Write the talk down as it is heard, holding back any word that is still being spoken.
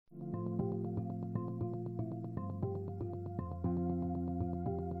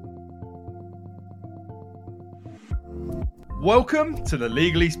Welcome to the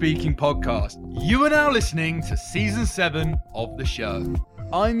Legally Speaking podcast. You are now listening to season 7 of the show.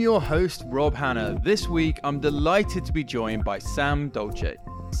 I'm your host, Rob Hanna. This week, I'm delighted to be joined by Sam Dolce.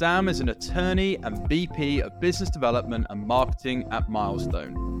 Sam is an attorney and VP of Business Development and Marketing at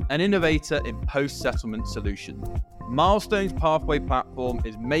Milestone, an innovator in post-settlement solutions. Milestone's Pathway platform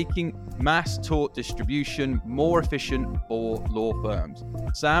is making mass tort distribution more efficient for law firms.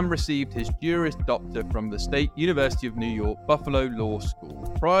 Sam received his Juris Doctor from the State University of New York Buffalo Law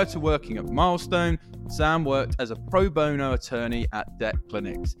School. Prior to working at Milestone, Sam worked as a pro bono attorney at debt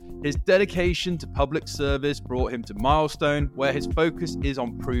clinics. His dedication to public service brought him to Milestone, where his focus is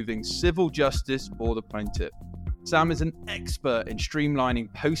on proving civil justice for the plaintiff. Sam is an expert in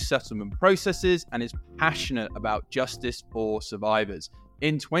streamlining post-settlement processes and is passionate about justice for survivors.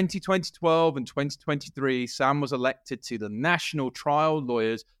 In 2012 and 2023, Sam was elected to the National Trial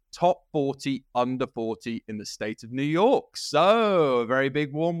Lawyers Top 40 Under 40 in the state of New York. So, a very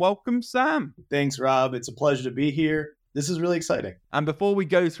big warm welcome, Sam. Thanks, Rob. It's a pleasure to be here. This is really exciting. And before we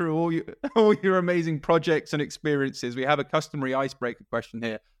go through all your amazing projects and experiences, we have a customary icebreaker question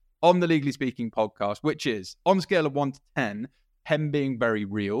here on the Legally Speaking podcast, which is, on a scale of 1 to 10, 10 being very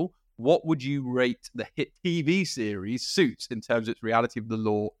real, what would you rate the hit TV series Suits in terms of its reality of the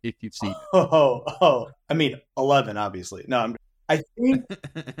law if you've seen it? I mean, 11, obviously. No, I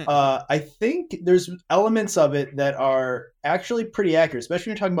think there's elements of it that are actually pretty accurate,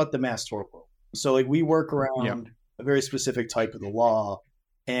 especially when you're talking about the mass tort world. So like we work around a very specific type of the law.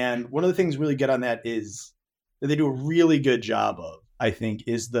 And one of the things really good on that is that they do a really good job of, I think,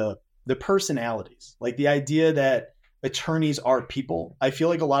 is the personalities. Like the idea that attorneys are people. I feel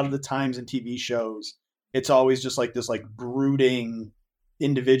like a lot of the times in TV shows, it's always just like this like brooding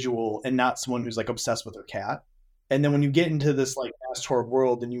individual and not someone who's like obsessed with their cat. And then when you get into this like mass tort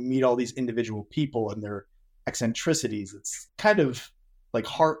world and you meet all these individual people and their eccentricities, it's kind of like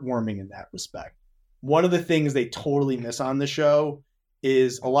heartwarming in that respect. One of the things they totally miss on the show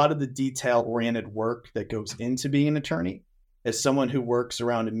is a lot of the detail-oriented work that goes into being an attorney. As someone who works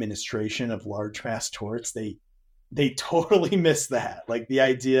around administration of large mass torts, they totally miss that. Like the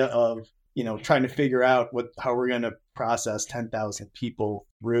idea of, trying to figure out how we're going to process 10,000 people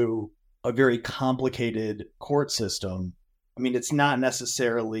through a very complicated court system. I mean, it's not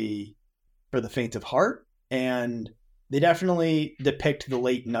necessarily for the faint of heart. And they definitely depict the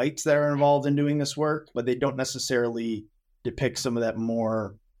late nights that are involved in doing this work, but they don't necessarily depict some of that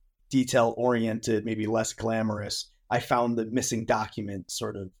more detail-oriented, maybe less glamorous, I found the missing document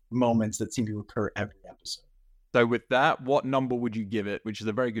sort of moments that seem to occur every episode. So with that, what number would you give it? Which is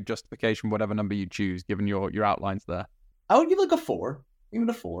a very good justification, whatever number you choose, given your outlines there. I would give like a 4. Give it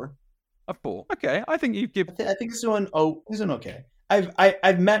a 4. A 4. Okay. I think you give... I think it's doing okay.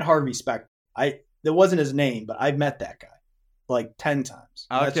 I've met Harvey Specter. That wasn't his name, but I've met that guy like 10 times.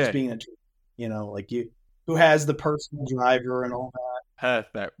 Okay. That's just being who has the personal driver and all that.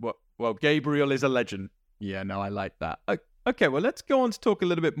 Perfect. Well, Gabriel is a legend. Yeah, no, I like that. Okay, well, let's go on to talk a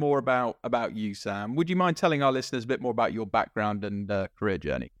little bit more about you, Sam. Would you mind telling our listeners a bit more about your background and career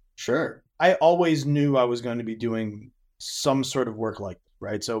journey? Sure. I always knew I was going to be doing some sort of work like this,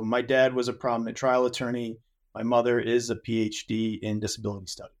 right? So my dad was a prominent trial attorney. My mother is a PhD in disability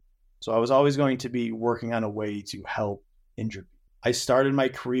studies. So I was always going to be working on a way to help injured people. I started my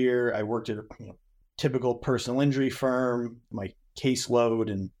career, I worked at a typical personal injury firm, my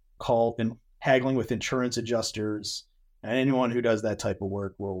caseload and haggling with insurance adjusters. And anyone who does that type of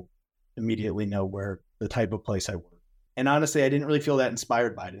work will immediately know where the type of place I work. And honestly, I didn't really feel that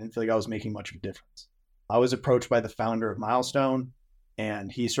inspired by it. I didn't feel like I was making much of a difference. I was approached by the founder of Milestone,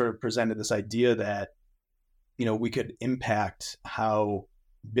 and he sort of presented this idea that, we could impact how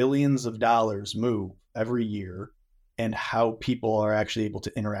billions of dollars move every year and how people are actually able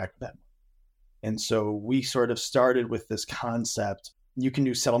to interact with that. And so we sort of started with this concept. You can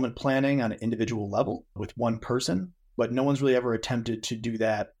do settlement planning on an individual level with one person, but no one's really ever attempted to do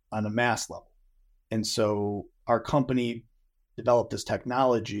that on a mass level. And so our company developed this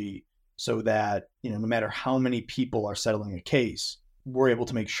technology so that, no matter how many people are settling a case, we're able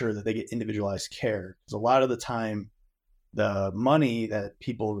to make sure that they get individualized care. Because a lot of the time, the money that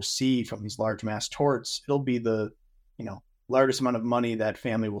people receive from these large mass torts, it'll be the, largest amount of money that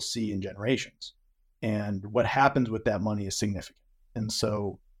family will see in generations. And what happens with that money is significant. And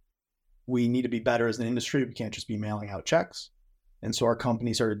so we need to be better as an industry. We can't just be mailing out checks. And so our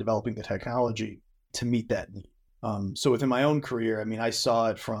company started developing the technology to meet that need. So within my own career, I saw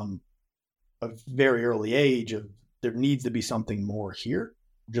it from a very early age of there needs to be something more here,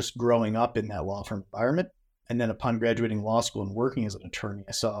 just growing up in that law firm environment. And then upon graduating law school and working as an attorney,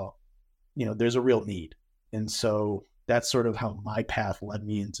 I saw, there's a real need. And so that's sort of how my path led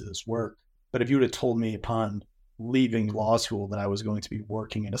me into this work. But if you would have told me upon leaving law school that I was going to be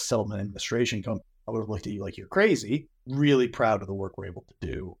working in a settlement administration company, I would have looked at you like you're crazy. Really proud of the work we're able to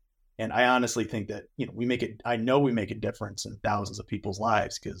do. And I honestly think that, I know we make a difference in thousands of people's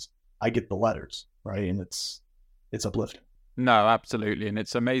lives because I get the letters, right? And it's uplifting. No, absolutely. And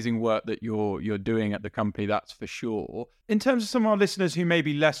it's amazing work that you're doing at the company, that's for sure. In terms of some of our listeners who may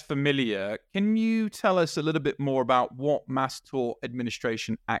be less familiar, can you tell us a little bit more about what mass tort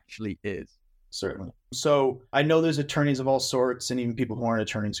administration actually is? Certainly. So I know there's attorneys of all sorts and even people who aren't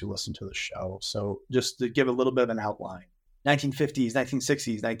attorneys who listen to the show. So just to give a little bit of an outline, 1950s,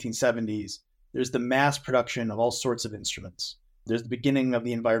 1960s, 1970s, there's the mass production of all sorts of instruments. There's the beginning of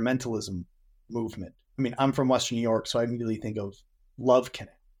the environmentalism movement. I mean, I'm from Western New York, so I immediately think of Love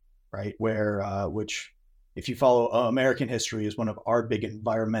Canal, right? Which, if you follow American history, is one of our big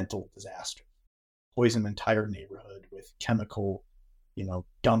environmental disasters. Poisoned an entire neighborhood with chemical,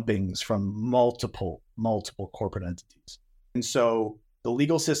 dumpings from multiple corporate entities. And so the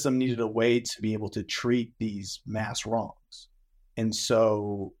legal system needed a way to be able to treat these mass wrongs. And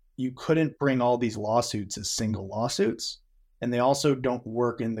so you couldn't bring all these lawsuits as single lawsuits. And they also don't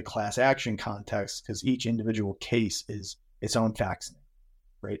work in the class action context because each individual case is its own facts,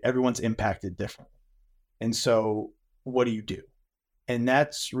 right? Everyone's impacted differently. And so what do you do? And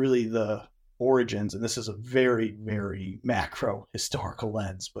that's really the origins, and this is a very, very macro historical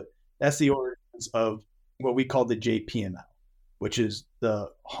lens, but that's the origins of what we call the JPML, which is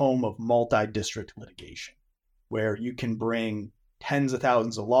the home of multi-district litigation, where you can bring tens of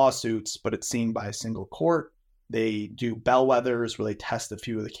thousands of lawsuits, but it's seen by a single court. They do bellwethers where they test a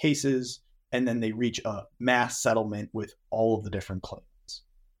few of the cases, and then they reach a mass settlement with all of the different claimants.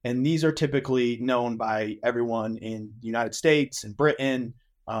 And these are typically known by everyone in the United States and Britain,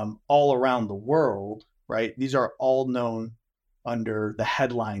 all around the world, right? These are all known under the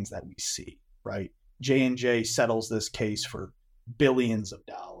headlines that we see, right? J&J settles this case for billions of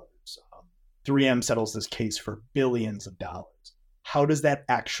dollars. 3M settles this case for billions of dollars. How does that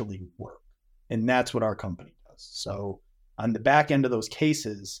actually work? And that's what our company does. So on the back end of those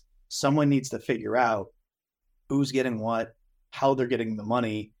cases, someone needs to figure out who's getting what, how they're getting the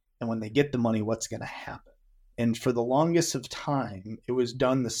money, and when they get the money, what's going to happen. And for the longest of time, it was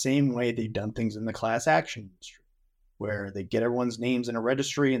done the same way they've done things in the class action industry, where they get everyone's names in a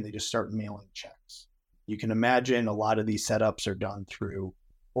registry and they just start mailing checks. You can imagine a lot of these setups are done through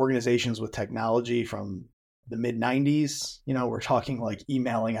organizations with technology from the mid 90s. We're talking like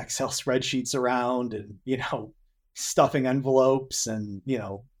emailing Excel spreadsheets around and, stuffing envelopes. And,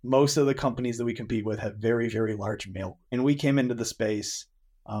 most of the companies that we compete with have very, very large mail. And we came into the space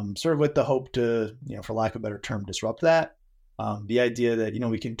sort of with the hope to, for lack of a better term, disrupt that. The idea that,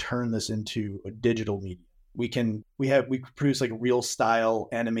 we can turn this into a digital medium. We produce like real style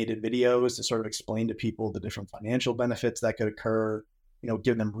animated videos to sort of explain to people the different financial benefits that could occur,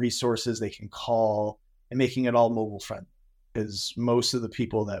 give them resources they can call, and making it all mobile friendly. Because most of the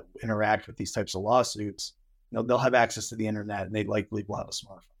people that interact with these types of lawsuits, they'll have access to the internet and they likely will have a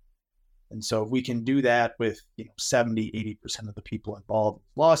smartphone. And so if we can do that with 70, 80% of the people involved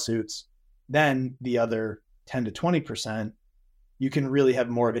in lawsuits, then the other 10 to 20%, you can really have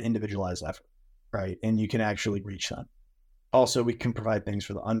more of an individualized effort, right? And you can actually reach them. Also, we can provide things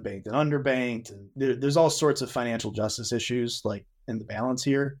for the unbanked and underbanked. And there's all sorts of financial justice issues like in the balance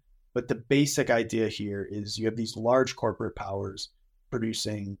here. But the basic idea here is you have these large corporate powers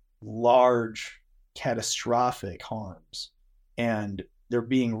producing large catastrophic harms, and they're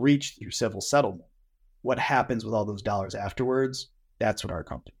being reached through civil settlement. What happens with all those dollars afterwards? That's what our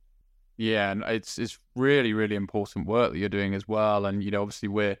company. Yeah, and it's really, really important work that you're doing as well. And, obviously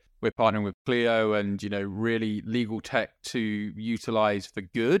we're partnering with Clio, and, really legal tech to utilize for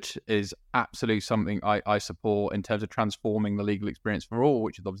good is absolutely something I support in terms of transforming the legal experience for all,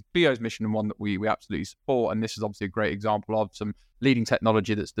 which is obviously Clio's mission and one that we absolutely support. And this is obviously a great example of some leading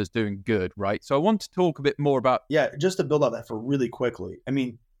technology that's doing good, right? So I want to talk a bit more about... Yeah, just to build on that for really quickly. I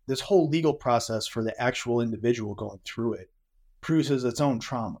mean, this whole legal process for the actual individual going through it produces its own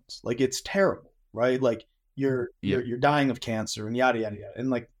traumas. Like, it's terrible, right? Like you're dying of cancer and yada, yada, yada. And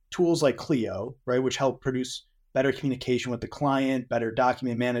like tools like Clio, right, which help produce better communication with the client, better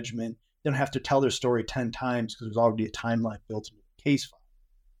document management. They don't have to tell their story 10 times because there's already a timeline built into the case file,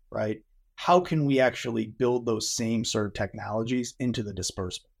 right? How can we actually build those same sort of technologies into the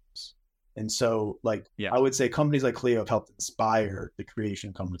disbursements? And so I would say companies like Clio have helped inspire the creation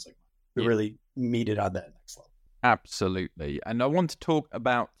of companies like mine to really meet it on that next level. Absolutely. And I want to talk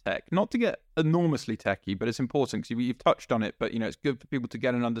about tech, not to get enormously techy, but it's important because you've touched on it. But, it's good for people to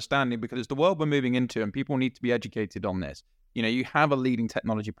get an understanding because it's the world we're moving into and people need to be educated on this. You have a leading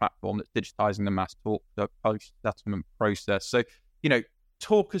technology platform that's digitizing the mass tort, the post-settlement process. So,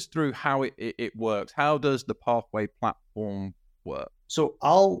 talk us through how it works. How does the Pathway platform work? So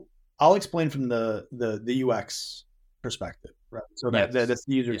I'll explain from the UX perspective, right? So that's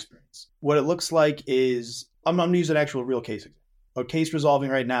the user experience. What it looks like is, I'm going to use an actual real case example. A case resolving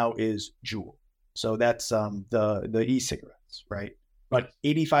right now is Juul. So that's the e-cigarettes, right? But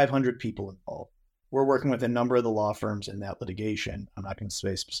 8,500 people involved. We're working with a number of the law firms in that litigation. I'm not going to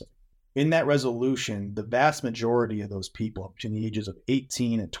say specific. In that resolution, the vast majority of those people are between the ages of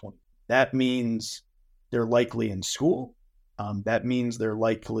 18 and 20. That means they're likely in school. That means they're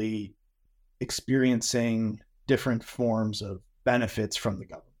likely experiencing different forms of benefits from the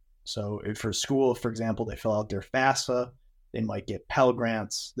government. So if for school, for example, they fill out their FAFSA, they might get Pell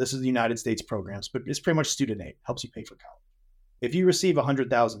Grants. This is the United States programs, but it's pretty much student aid, helps you pay for college. If you receive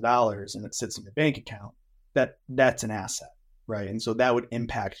 $100,000 and it sits in your bank account, that's an asset, right? And so that would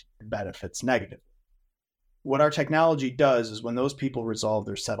impact your benefits negatively. What our technology does is when those people resolve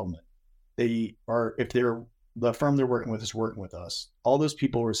their settlement, if the firm they're working with is working with us, all those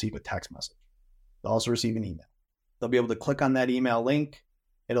people receive a text message. They'll also receive an email. They'll be able to click on that email link.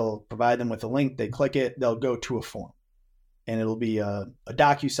 It'll provide them with a link. They click it, they'll go to a form. And it'll be a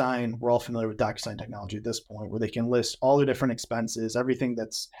DocuSign. We're all familiar with DocuSign technology at this point, where they can list all their different expenses, everything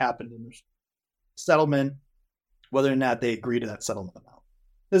that's happened in their settlement, whether or not they agree to that settlement amount.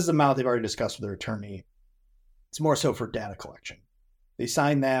 This is the amount they've already discussed with their attorney. It's more so for data collection. They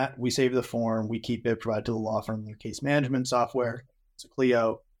sign that, we save the form, we keep it, provide to the law firm their case management software, it's a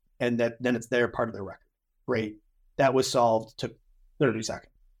Clio, and then it's there, part of their record. Great. That was solved, took 30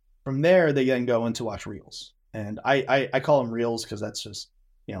 seconds. From there, they then go into watch reels. And I call them reels because that's just,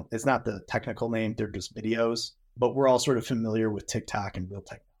 it's not the technical name. They're just videos, but we're all sort of familiar with TikTok and reel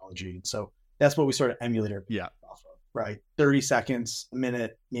technology. And so that's what we sort of emulate our off of, right? 30 seconds, a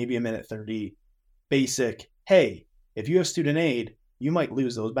minute, maybe a minute 30, basic. Hey, if you have student aid, you might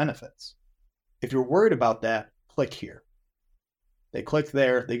lose those benefits. If you're worried about that, click here. They click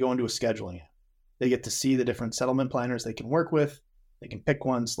there, they go into a scheduling app. They get to see the different settlement planners they can work with. They can pick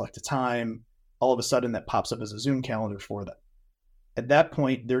one, select a time. All of a sudden that pops up as a Zoom calendar for them. At that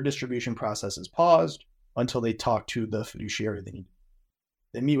point, their distribution process is paused until they talk to the fiduciary they need.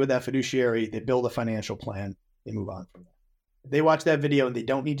 They meet with that fiduciary, they build a financial plan, they move on from there. If they watch that video and they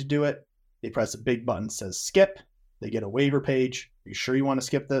don't need to do it, they press a big button that says skip. They get a waiver page. Are you sure you want to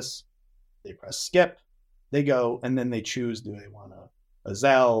skip this? They press skip. They go, and then they choose, do they want a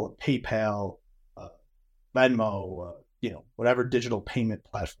Zelle, PayPal, Venmo, whatever digital payment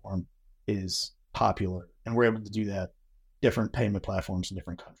platform is popular. And we're able to do that, different payment platforms in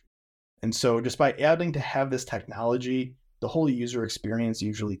different countries. And so just by adding to have this technology, the whole user experience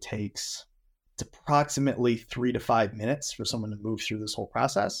usually takes approximately 3 to 5 minutes for someone to move through this whole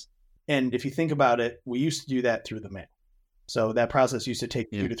process. And if you think about it, we used to do that through the mail. So that process used to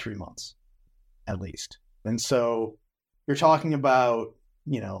take 2 to 3 months at least. And so you're talking about,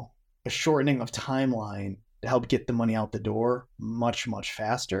 a shortening of timeline to help get the money out the door much, much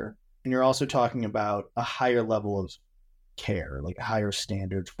faster. And you're also talking about a higher level of care, like a higher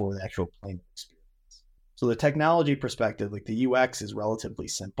standard for the actual claimant experience. So the technology perspective, like the UX is relatively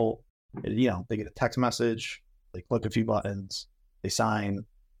simple. They get a text message, they click a few buttons, they sign,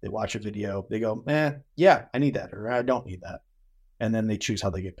 they watch a video, they go, yeah, I need that, or I don't need that. And then they choose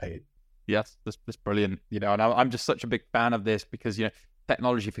how they get paid. Yes, that's brilliant. And I'm just such a big fan of this because,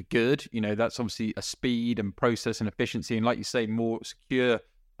 technology for good, that's obviously a speed and process and efficiency. And like you say, more secure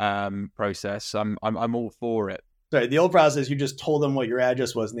process. I'm all for it. Sorry, the old process, you just told them what your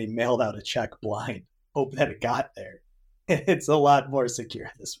address was and they mailed out a check blind. Hope that it got there. It's a lot more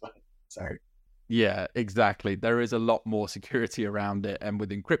secure this way. Sorry. Yeah, exactly. There is a lot more security around it and with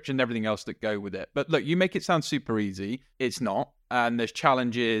encryption and everything else that go with it. But look, you make it sound super easy. It's not. And there's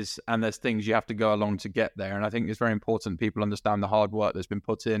challenges and there's things you have to go along to get there. And I think it's very important people understand the hard work that's been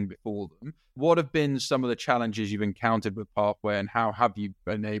put in before them. What have been some of the challenges you've encountered with Pathway and how have you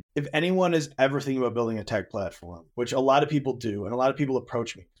been able? If anyone is ever thinking about building a tech platform, which a lot of people do, and a lot of people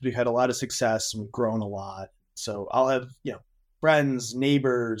approach me, because we've had a lot of success and we've grown a lot. So I'll have, friends,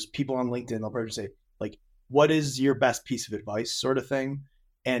 neighbors, people on LinkedIn, they'll probably say, like, what is your best piece of advice sort of thing?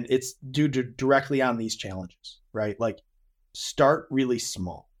 And it's due to directly on these challenges, right? Like, start really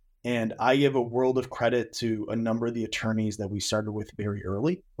small. And I give a world of credit to a number of the attorneys that we started with very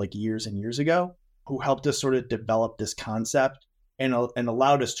early, like years and years ago, who helped us sort of develop this concept and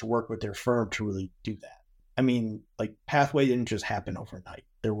allowed us to work with their firm to really do that. I mean, like Pathway didn't just happen overnight.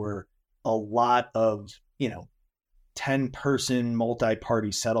 There were a lot of, 10-person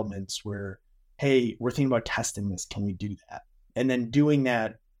multi-party settlements where, hey, we're thinking about testing this. Can we do that? And then doing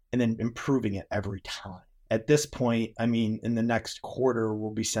that and then improving it every time. At this point, I mean, in the next quarter,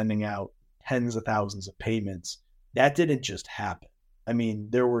 we'll be sending out tens of thousands of payments. That didn't just happen. I mean,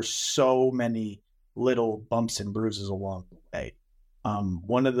 there were so many little bumps and bruises along the way.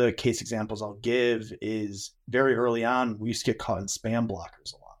 One of the case examples I'll give is very early on, we used to get caught in spam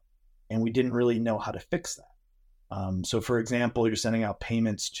blockers a lot, and we didn't really know how to fix that. So for example, you're sending out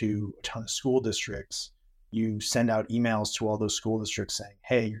payments to a ton of school districts. You send out emails to all those school districts saying,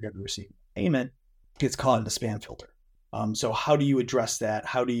 hey, you're going to receive a payment. It gets caught in the spam filter. So how do you address that?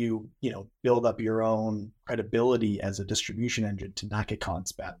 How do you, build up your own credibility as a distribution engine to not get caught in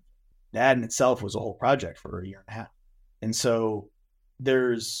spam? That in itself was a whole project for a year and a half. And so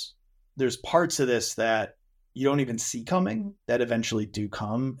there's parts of this that you don't even see coming that eventually do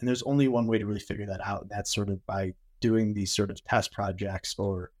come. And there's only one way to really figure that out. And that's sort of by doing these sort of test projects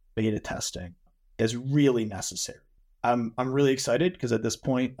or beta testing is really necessary. I'm really excited because at this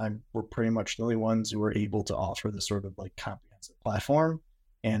point, we're pretty much the only ones who are able to offer this sort of like comprehensive platform.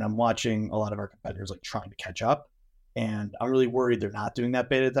 And I'm watching a lot of our competitors like trying to catch up. And I'm really worried they're not doing that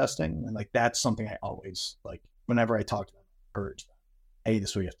beta testing. And like, that's something I always like, whenever I talk to them, I encourage them, hey,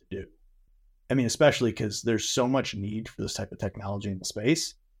 this is what you have to do. I mean, especially because there's so much need for this type of technology in the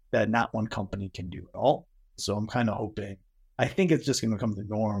space that not one company can do it all. So I'm kind of hoping, I think it's just going to become the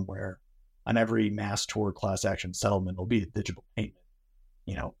norm where on every mass tort class action settlement will be a digital payment,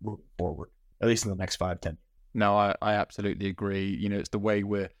 moving forward, at least in the next 5-10 years. No, I absolutely agree. It's the way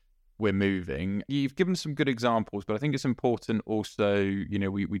we're moving. You've given some good examples, but I think it's important also,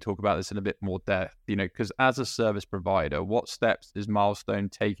 we talk about this in a bit more depth, because as a service provider, what steps is Milestone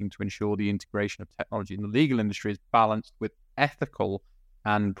taking to ensure the integration of technology in the legal industry is balanced with ethical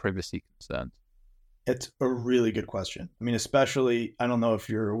and privacy concerns? It's a really good question. I mean, especially, I don't know if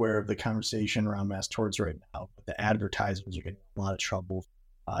you're aware of the conversation around mass torts right now, but the advertisers are getting a lot of trouble,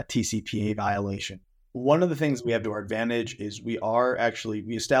 TCPA violation. One of the things we have to our advantage is we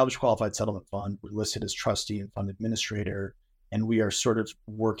established qualified settlement fund. We're listed as trustee and fund administrator, and we are sort of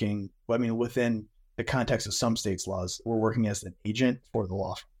working, within the context of some states' laws, we're working as an agent for the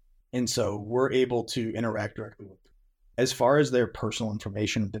law firm. And so we're able to interact directly with them. As far as their personal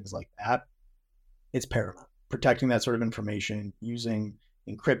information and things like that, it's paramount. Protecting that sort of information using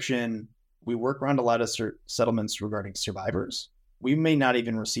encryption. We work around a lot of settlements regarding survivors. We may not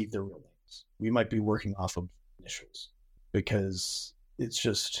even receive their real names. We might be working off of initials because it's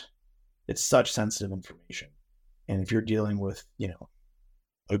such sensitive information. And if you're dealing with,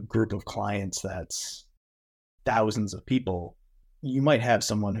 a group of clients that's thousands of people, you might have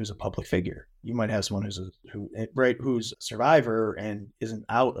someone who's a public figure. You might have someone who's a survivor and isn't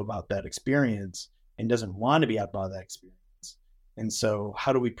out about that experience and doesn't want to be out about that experience. And so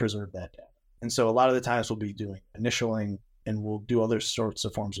how do we preserve that data? And so a lot of the times we'll be doing initialing and we'll do other sorts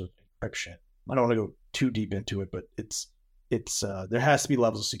of forms of encryption. I don't want to go too deep into it, but it's there has to be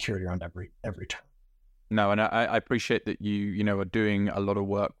levels of security around every term. No, and I appreciate that you are doing a lot of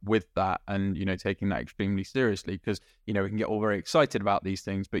work with that and, taking that extremely seriously because, we can get all very excited about these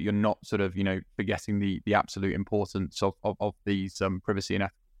things, but you're not sort of, forgetting the absolute importance of these privacy and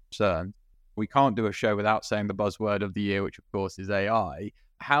ethical concerns. We can't do a show without saying the buzzword of the year, which of course is AI.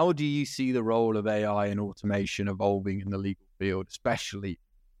 How do you see the role of AI and automation evolving in the legal field, especially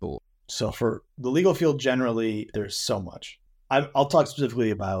Tort? So for the legal field generally, there's so much. I'll talk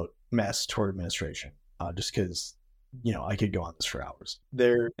specifically about mass tort administration. Just because, I could go on this for hours.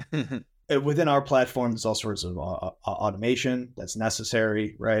 There, within our platform, there's all sorts of automation that's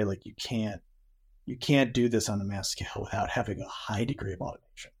necessary, right? Like you can't do this on a mass scale without having a high degree of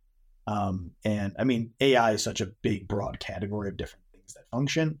automation. And I mean, AI is such a big, broad category of different things that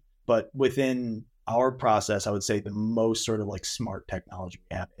function. But within our process, I would say the most sort of like smart technology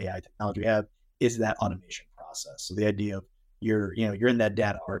we have, AI technology we have, is that automation process. So the idea of you're in that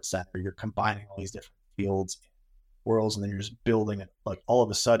data art center, you're combining all these different fields, worlds, and then you're just building it. Like all of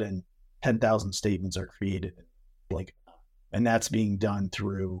a sudden, 10,000 statements are created in a blink of an eye. And that's being done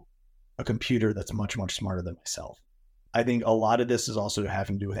through a computer that's much, much smarter than myself. I think a lot of this is also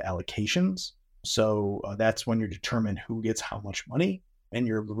having to do with allocations. So that's when you determine who gets how much money, and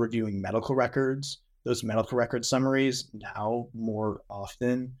you're reviewing medical records. Those medical record summaries, now more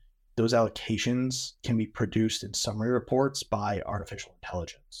often, those allocations can be produced in summary reports by artificial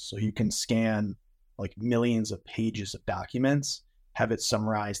intelligence. So you can scan like millions of pages of documents, have it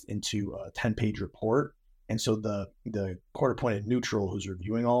summarized into a 10-page report. And so the court-appointed neutral who's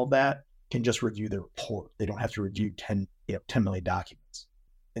reviewing all of that can just review the report. They don't have to review 10 million documents.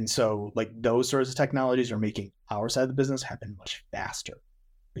 And so like those sorts of technologies are making our side of the business happen much faster.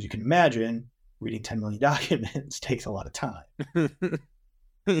 As you can imagine, reading 10 million documents takes a lot of time.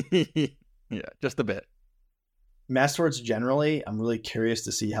 Yeah, just a bit. Mass torts generally, I'm really curious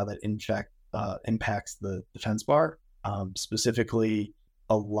to see how that impacts the defense bar. Specifically,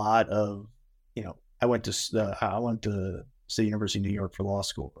 a lot of, I went to State University of New York for law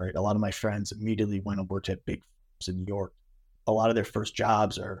school, right? A lot of my friends immediately went and worked at big firms in New York. A lot of their first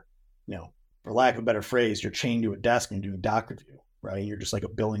jobs are, for lack of a better phrase, you're chained to a desk and doing doc review, right? You're just like a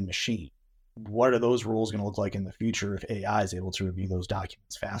billing machine. What are those rules going to look like in the future if AI is able to review those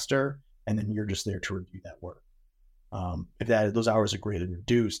documents faster, and then you're just there to review that work? If those hours are greatly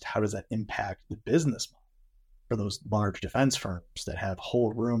reduced, how does that impact the business model for those large defense firms that have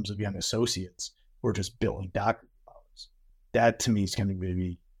whole rooms of young associates who are just billing doc review hours? That to me is going to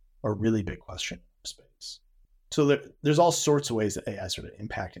be a really big question in space. So there's all sorts of ways that AI is sort of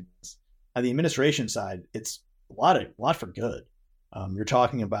impacting this. On the administration side, it's a lot for good. You're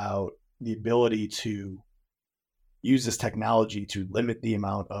talking about the ability to use this technology to limit the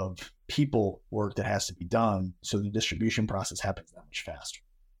amount of people work that has to be done, so the distribution process happens that much faster.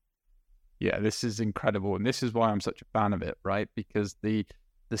 Yeah, this is incredible, and this is why I'm such a fan of it, right? Because the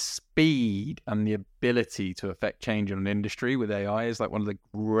speed and the ability to affect change in an industry with AI is like one of the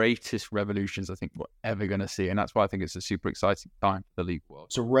greatest revolutions I think we're ever going to see, and that's why I think it's a super exciting time for the legal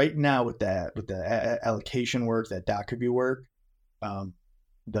world. So right now with the allocation work, that doc review work,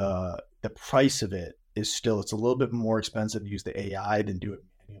 the price of it is still, it's a little bit more expensive to use the AI than do it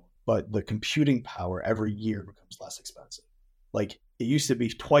manually, but the computing power every year becomes less expensive. Like it used to be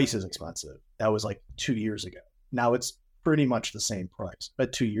twice as expensive. That was like 2 years ago. Now it's pretty much the same price,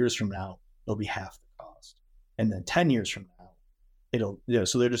 but 2 years from now, it'll be half the cost. And then 10 years from now,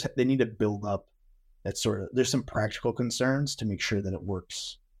 so they need to build up that sort of, there's some practical concerns to make sure that it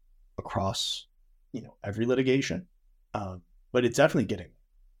works across, every litigation. But it's definitely getting there.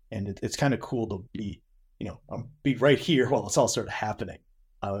 And it's kind of cool to be right here while it's all sort of happening.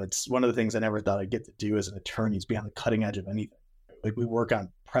 It's one of the things I never thought I'd get to do as an attorney, is be on the cutting edge of anything. Like we work on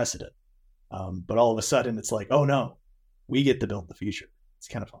precedent, but all of a sudden it's like, oh no, we get to build the future. It's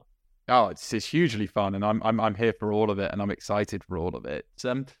kind of fun. Oh, it's hugely fun, and I'm here for all of it, and I'm excited for all of it.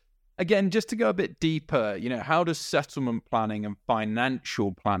 Again, just to go a bit deeper, how does settlement planning and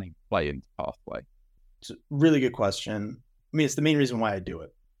financial planning play into Pathway? It's a really good question. I mean, it's the main reason why I do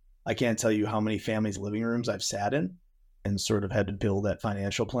it. I can't tell you how many families' living rooms I've sat in and sort of had to build that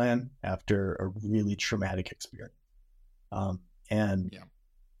financial plan after a really traumatic experience.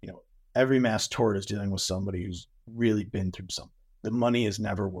 Every mass tort is dealing with somebody who's really been through something. The money is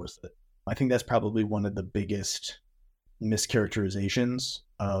never worth it. I think that's probably one of the biggest mischaracterizations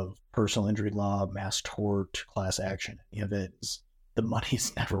of personal injury law, mass tort, class action. Any of it is the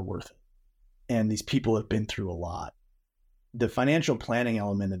money's never worth it. And these people have been through a lot. The financial planning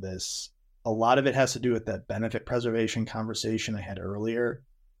element of this, a lot of it has to do with that benefit preservation conversation I had earlier.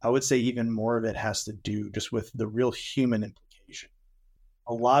 I would say even more of it has to do just with the real human implication.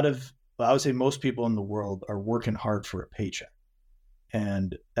 I would say most people in the world are working hard for a paycheck.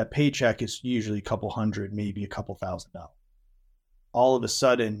 And that paycheck is usually a couple hundred, maybe a couple $1,000. All of a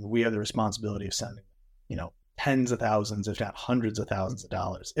sudden, we have the responsibility of sending, tens of thousands, if not hundreds of thousands of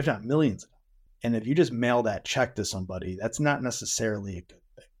dollars, if not millions of dollars. And if you just mail that check to somebody, that's not necessarily a good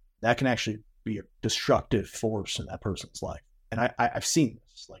thing. That can actually be a destructive force in that person's life. And I've seen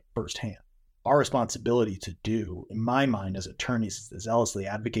this like firsthand. Our responsibility to do, in my mind, as attorneys, is to zealously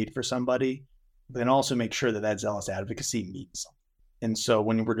advocate for somebody, but then also make sure that zealous advocacy means something. And so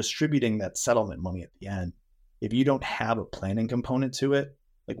when we're distributing that settlement money at the end, if you don't have a planning component to it,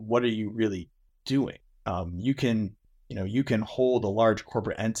 like what are you really doing? You can hold a large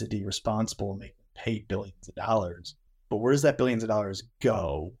corporate entity responsible and make them pay billions of dollars, but where does that billions of dollars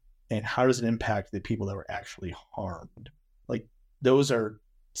go? And how does it impact the people that were actually harmed? Like those are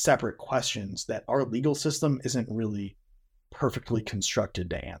separate questions that our legal system isn't really perfectly constructed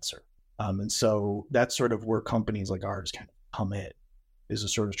to answer. And so that's sort of where companies like ours kind of come in, is to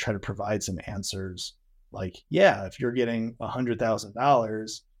sort of try to provide some answers. Like, yeah, if you're getting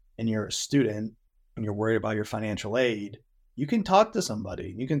 $100,000 and you're a student and you're worried about your financial aid, you can talk to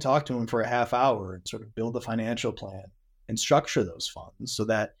somebody. You can talk to them for a half hour and sort of build a financial plan and structure those funds so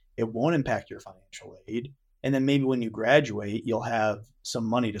that it won't impact your financial aid. And then maybe when you graduate, you'll have some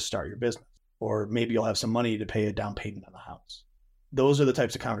money to start your business, or maybe you'll have some money to pay a down payment on the house. Those are the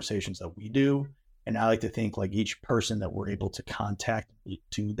types of conversations that we do. And I like to think like each person that we're able to contact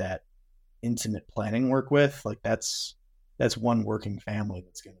to that intimate planning work with, like that's one working family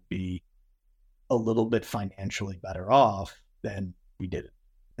that's going to be a little bit financially better off than we didn't.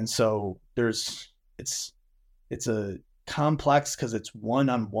 And so it's a complex because it's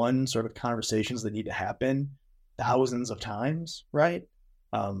one-on-one sort of conversations that need to happen thousands of times, right?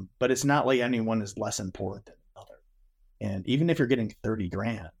 But it's not like anyone is less important than another. And even if you're getting 30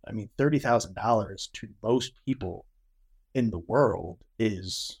 grand, I mean, $30,000 to most people in the world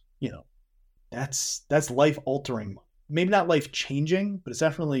is, that's life altering. Maybe not life changing, but it's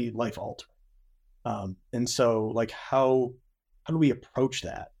definitely life altering. And so like, how do we approach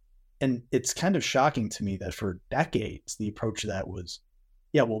that? And it's kind of shocking to me that for decades, the approach to that was,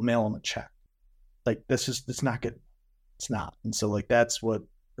 yeah, we'll mail them a check. Like, it's not good. It's not. And so like, that's what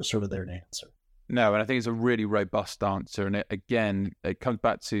we're sort of there to answer. No, and I think it's a really robust answer. And it comes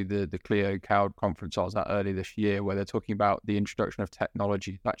back to the Clio Cloud conference I was at earlier this year, where they're talking about the introduction of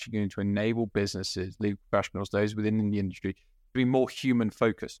technology actually going to enable businesses, legal professionals, those within the industry, to be more human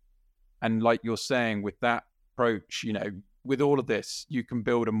focused. And like you're saying, with that approach, with all of this, you can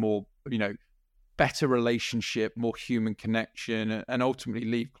build a more, better relationship, more human connection, and ultimately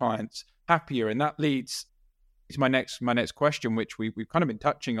leave clients happier. And that leads to my next question, which we've kind of been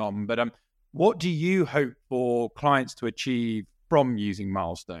touching on. But what do you hope for clients to achieve from using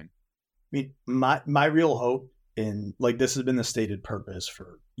Milestone? I mean, my real hope, in like this has been the stated purpose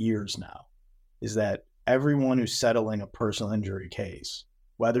for years now, is that everyone who's settling a personal injury case,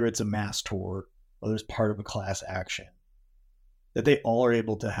 whether it's a mass tort, whether it's part of a class action, that they all are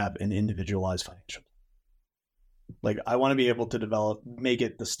able to have an individualized financial plan. Like, I want to be able to make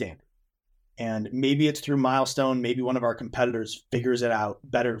it the standard. And maybe it's through Milestone. Maybe one of our competitors figures it out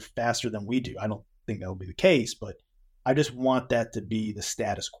better, faster than we do. I don't think that will be the case, but I just want that to be the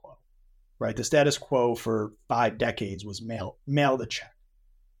status quo, right? The status quo for 5 decades was mail the check,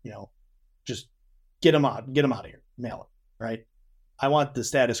 just get them out of here, mail it, right? I want the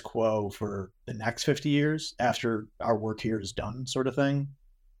status quo for the next 50 years after our work here is done, sort of thing,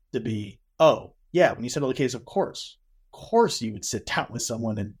 to be, oh yeah, when you settle the case, of course you would sit down with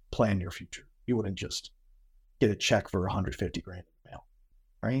someone and plan your future. You wouldn't just get a check for 150 grand in the mail,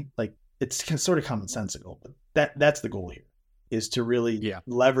 right? Like, it's sort of commonsensical, but that's the goal here, is to really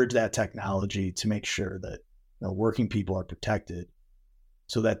leverage that technology to make sure that working people are protected,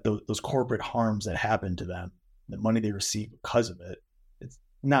 so that those corporate harms that happen to them, the money they receive because of it, it's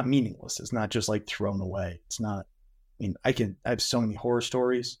not meaningless. It's not just like thrown away. It's not, I have so many horror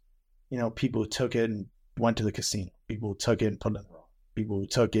stories, people who took it and went to the casino, people who took it and put it in the wrong, people who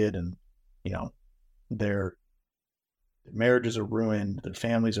took it and, their marriages are ruined, their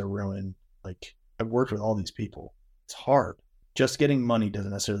families are ruined. Like, I've worked with all these people. It's hard. Just getting money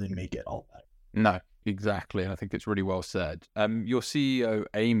doesn't necessarily make it all better. No, exactly. I think it's really well said. Your CEO,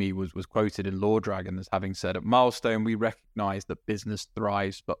 Amy, was quoted in Law Dragon as having said, at Milestone, we recognize that business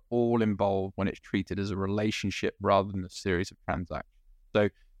thrives, but all involved when it's treated as a relationship rather than a series of transactions. So,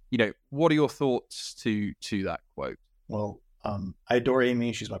 what are your thoughts to that quote? Well, I adore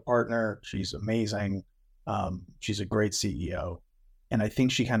Amy. She's my partner. She's amazing. She's a great CEO. And I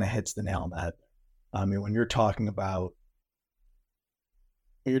think she kind of hits the nail on the head. I mean, when you're talking about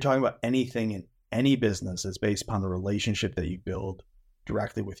anything in any business, it's based upon the relationship that you build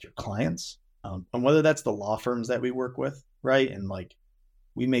directly with your clients. And whether that's the law firms that we work with, right? And like,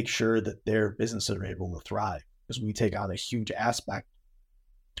 we make sure that their businesses are able to thrive because we take on a huge aspect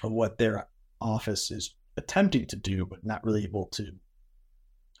of what their office is attempting to do, but not really able to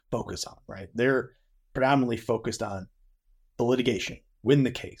focus on, right? They're predominantly focused on the litigation, win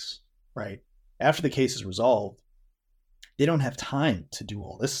the case, right? After the case is resolved, they don't have time to do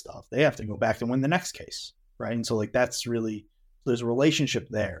all this stuff. They have to go back and win the next case, right? And so like, that's really, there's a relationship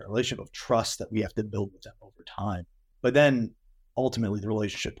there, a relationship of trust that we have to build with them over time. But then ultimately the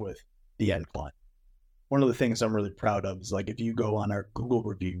relationship with the end client. One of the things I'm really proud of is like, if you go on our Google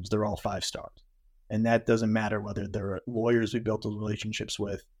reviews, they're all 5 stars. And that doesn't matter whether they're lawyers we built those relationships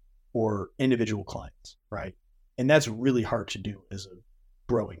with or individual clients, right? And that's really hard to do as a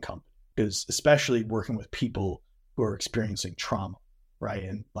growing company, because especially working with people who are experiencing trauma, right?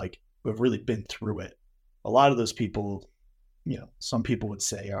 And like, who have really been through it. A lot of those people, some people would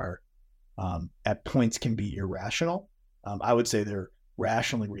say are at points can be irrational. I would say they're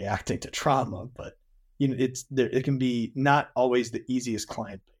rationally reacting to trauma, but it can be not always the easiest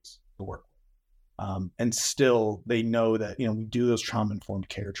client base to work with. And still they know that, we do those trauma-informed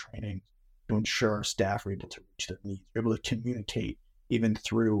care training to ensure our staff are able to reach their needs, are able to communicate even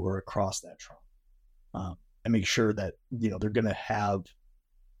through or across that trauma, and make sure that, they're going to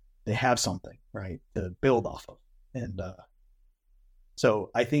they have something, right, to build off of. And so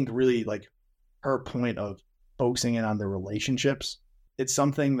I think really like her point of focusing in on the relationships, it's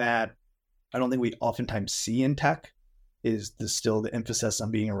something that I don't think we oftentimes see in tech is still the emphasis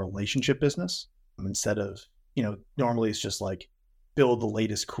on being a relationship business instead of, normally it's just like build the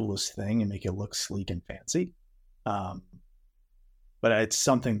latest, coolest thing and make it look sleek and fancy. But it's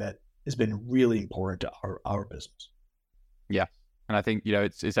something that has been really important to our business. Yeah. And I think,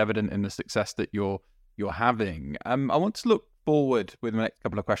 it's evident in the success that you're having. I want to look forward with the next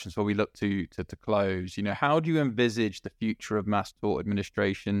couple of questions before we look to close. How do you envisage the future of mass tort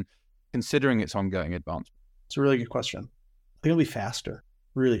administration considering its ongoing advancement? It's a really good question. I think it'll be faster,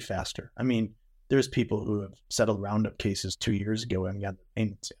 really faster. I mean, there's people who have settled roundup cases 2 years ago and got their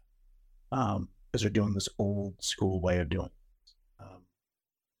payments yet because they're doing this old school way of doing it.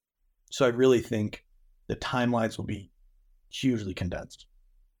 So I really think the timelines will be hugely condensed.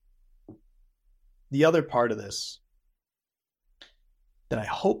 The other part of this that I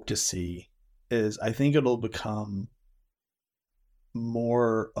hope to see is I think it'll become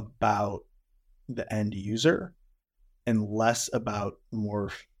more about the end user and less about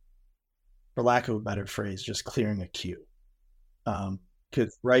more, for lack of a better phrase, just clearing a queue.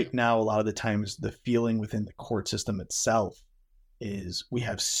 Because right now, a lot of the times the feeling within the court system itself is we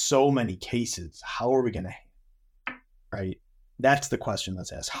have so many cases. How are we going to handle? Right? That's the question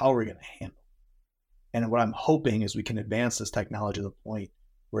that's asked. How are we going to handle? And what I'm hoping is we can advance this technology to the point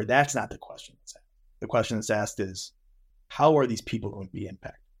where that's not the question that's asked. The question that's asked is, how are these people going to be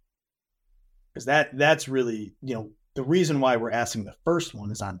impacted? Because that's really, the reason why we're asking the first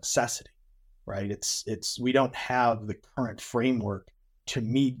one is on necessity, right? It's we don't have the current framework to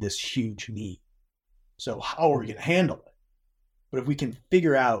meet this huge need. So how are we going to handle it? But if we can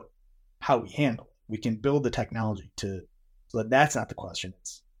figure out how we handle it, we can build the technology so that that's not the question.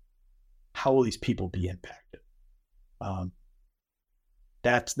 It's how will these people be impacted?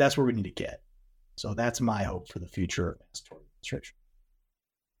 That's where we need to get. So that's my hope for the future of mass tort administration.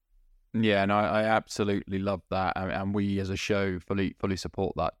 Yeah, and I absolutely love that, and we as a show fully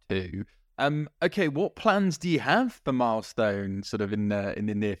support that too. Okay, what plans do you have for Milestone, sort of in the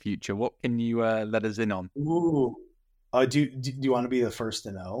near future? What can you let us in on? Ooh, do you want to be the first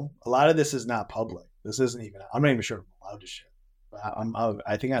to know? A lot of this is not public. This isn't even. I'm not even sure I'm allowed to share. But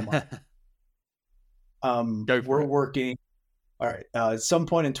I think I'm. We're working. All right. At some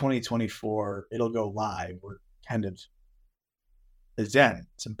point in 2024, it'll go live. We're kind of. Again,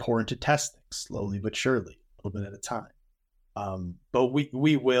 it's important to test things slowly but surely, a little bit at a time. But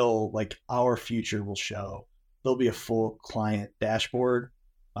we will, like, our future will show. There'll be a full client dashboard.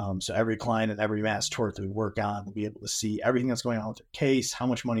 So every client and every mass tort that we work on will be able to see everything that's going on with their case, how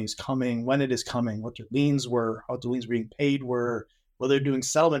much money is coming, when it is coming, what their liens were, how the liens being paid were, whether they're doing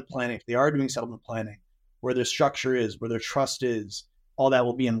settlement planning, if they are doing settlement planning, where their structure is, where their trust is. All that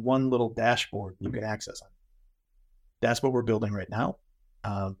will be in one little dashboard you can access on. That's what we're building right now.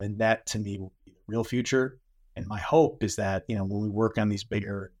 And that, to me, will be the real future. And my hope is that, when we work on these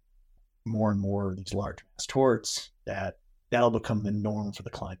bigger, more and more of these large mass torts, that'll become the norm for the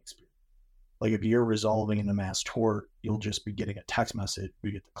client experience. Like if you're resolving in a mass tort, you'll just be getting a text message.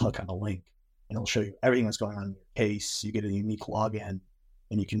 You get to click on a link and it'll show you everything that's going on in your case. You get a unique login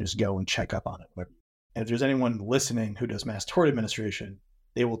and you can just go and check up on it. And if there's anyone listening who does mass tort administration,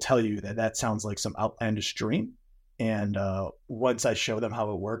 they will tell you that sounds like some outlandish dream. And once I show them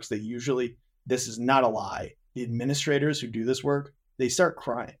how it works, this is not a lie. The administrators who do this work, they start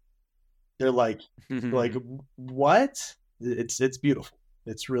crying. They're like, what? It's beautiful.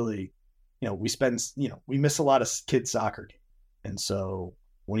 It's really, we miss a lot of kids' soccer games. And so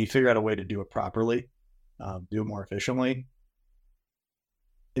when you figure out a way to do it properly, do it more efficiently,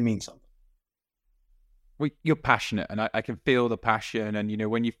 it means something. Well, you're passionate, and I can feel the passion.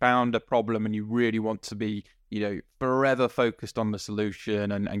 And, when you found a problem and you really want to be, forever focused on the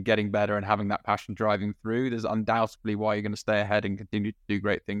solution and getting better and having that passion driving through, there's undoubtedly why you're going to stay ahead and continue to do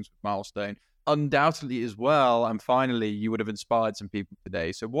great things with Milestone. Undoubtedly as well, and finally, you would have inspired some people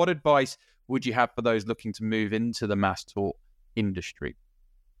today. So what advice would you have for those looking to move into the mass tort industry?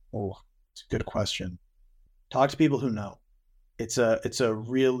 Oh, it's a good question. Talk to people who know. It's a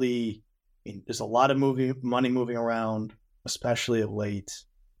really... there's a lot of money moving around, especially of late.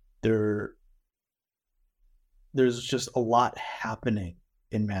 There's just a lot happening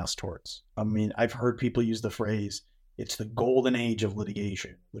in mass torts. I mean, I've heard people use the phrase, it's the golden age of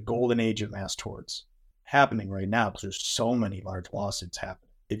litigation, the golden age of mass torts happening right now because there's so many large lawsuits happening.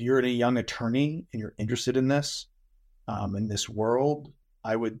 If you're a young attorney and you're interested in this world,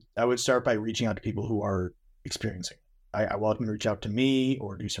 I would start by reaching out to people who are experiencing it. I welcome you to reach out to me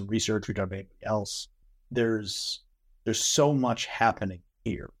or do some research, reach out to anybody else. There's so much happening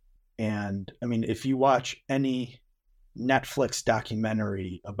here. And I mean, if you watch any Netflix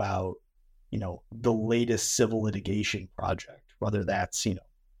documentary about the latest civil litigation project, whether that's,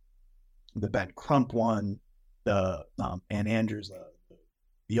 the Ben Crump one, the Ann Andrews,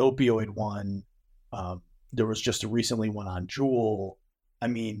 the opioid one. There was just a recently one on Juul. I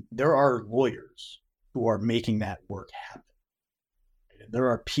mean, there are lawyers who are making that work happen. There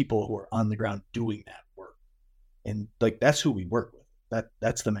are people who are on the ground doing that work. And that's who we work with.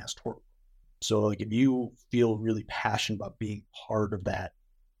 That's the mass tort. So if you feel really passionate about being part of that,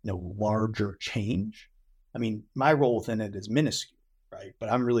 larger change, I mean, my role within it is minuscule, right?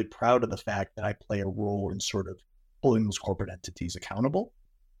 But I'm really proud of the fact that I play a role in sort of holding those corporate entities accountable,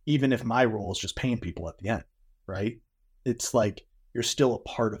 even if my role is just paying people at the end, right? It's like you're still a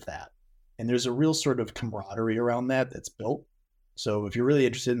part of that. And there's a real sort of camaraderie around that that's built. So if you're really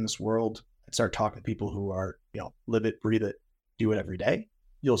interested in this world, and start talking to people who are, live it, breathe it, do it every day,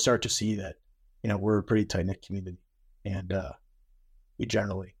 you'll start to see that, we're a pretty tight-knit community. And we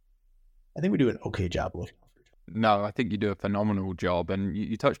generally, I think we do an okay job looking after each other. No, I think you do a phenomenal job. And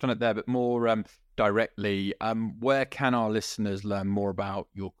you touched on it there, but more directly, where can our listeners learn more about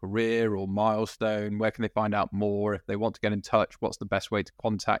your career or Milestone? Where can they find out more? If they want to get in touch, what's the best way to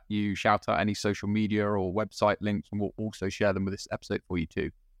contact you? Shout out any social media or website links, and we'll also share them with this episode for you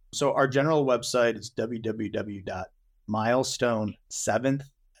too. So our general website is www.milestone7th,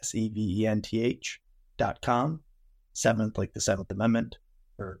 SEVENTH.com. Seventh, like the Seventh Amendment,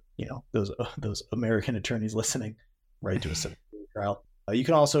 or those American attorneys listening, right to a civil trial. You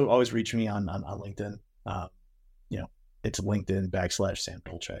can also always reach me on LinkedIn. It's LinkedIn /Sam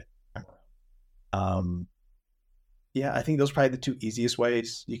Dolce. Yeah, I think those are probably the two easiest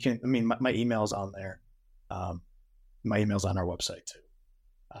ways. You can, my email's on there. My email's on our website too.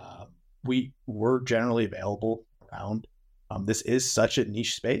 We're generally available around. This is such a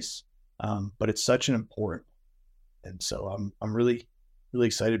niche space, but it's such an important. And so I'm really, really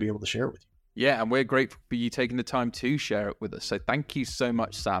excited to be able to share it with you. Yeah, and we're grateful for you taking the time to share it with us. So thank you so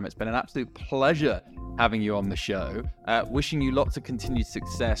much, Sam. It's been an absolute pleasure having you on the show. Wishing you lots of continued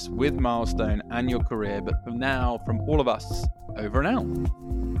success with Milestone and your career. But for now, from all of us, over and out.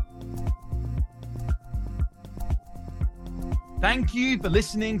 Thank you for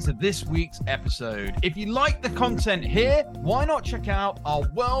listening to this week's episode. If you like the content here, why not check out our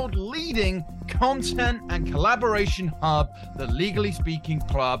world-leading content and collaboration hub, the Legally Speaking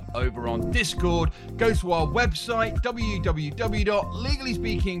Club, over on Discord. Go to our website,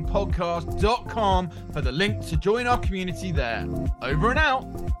 www.legallyspeakingpodcast.com, for the link to join our community there. Over and out.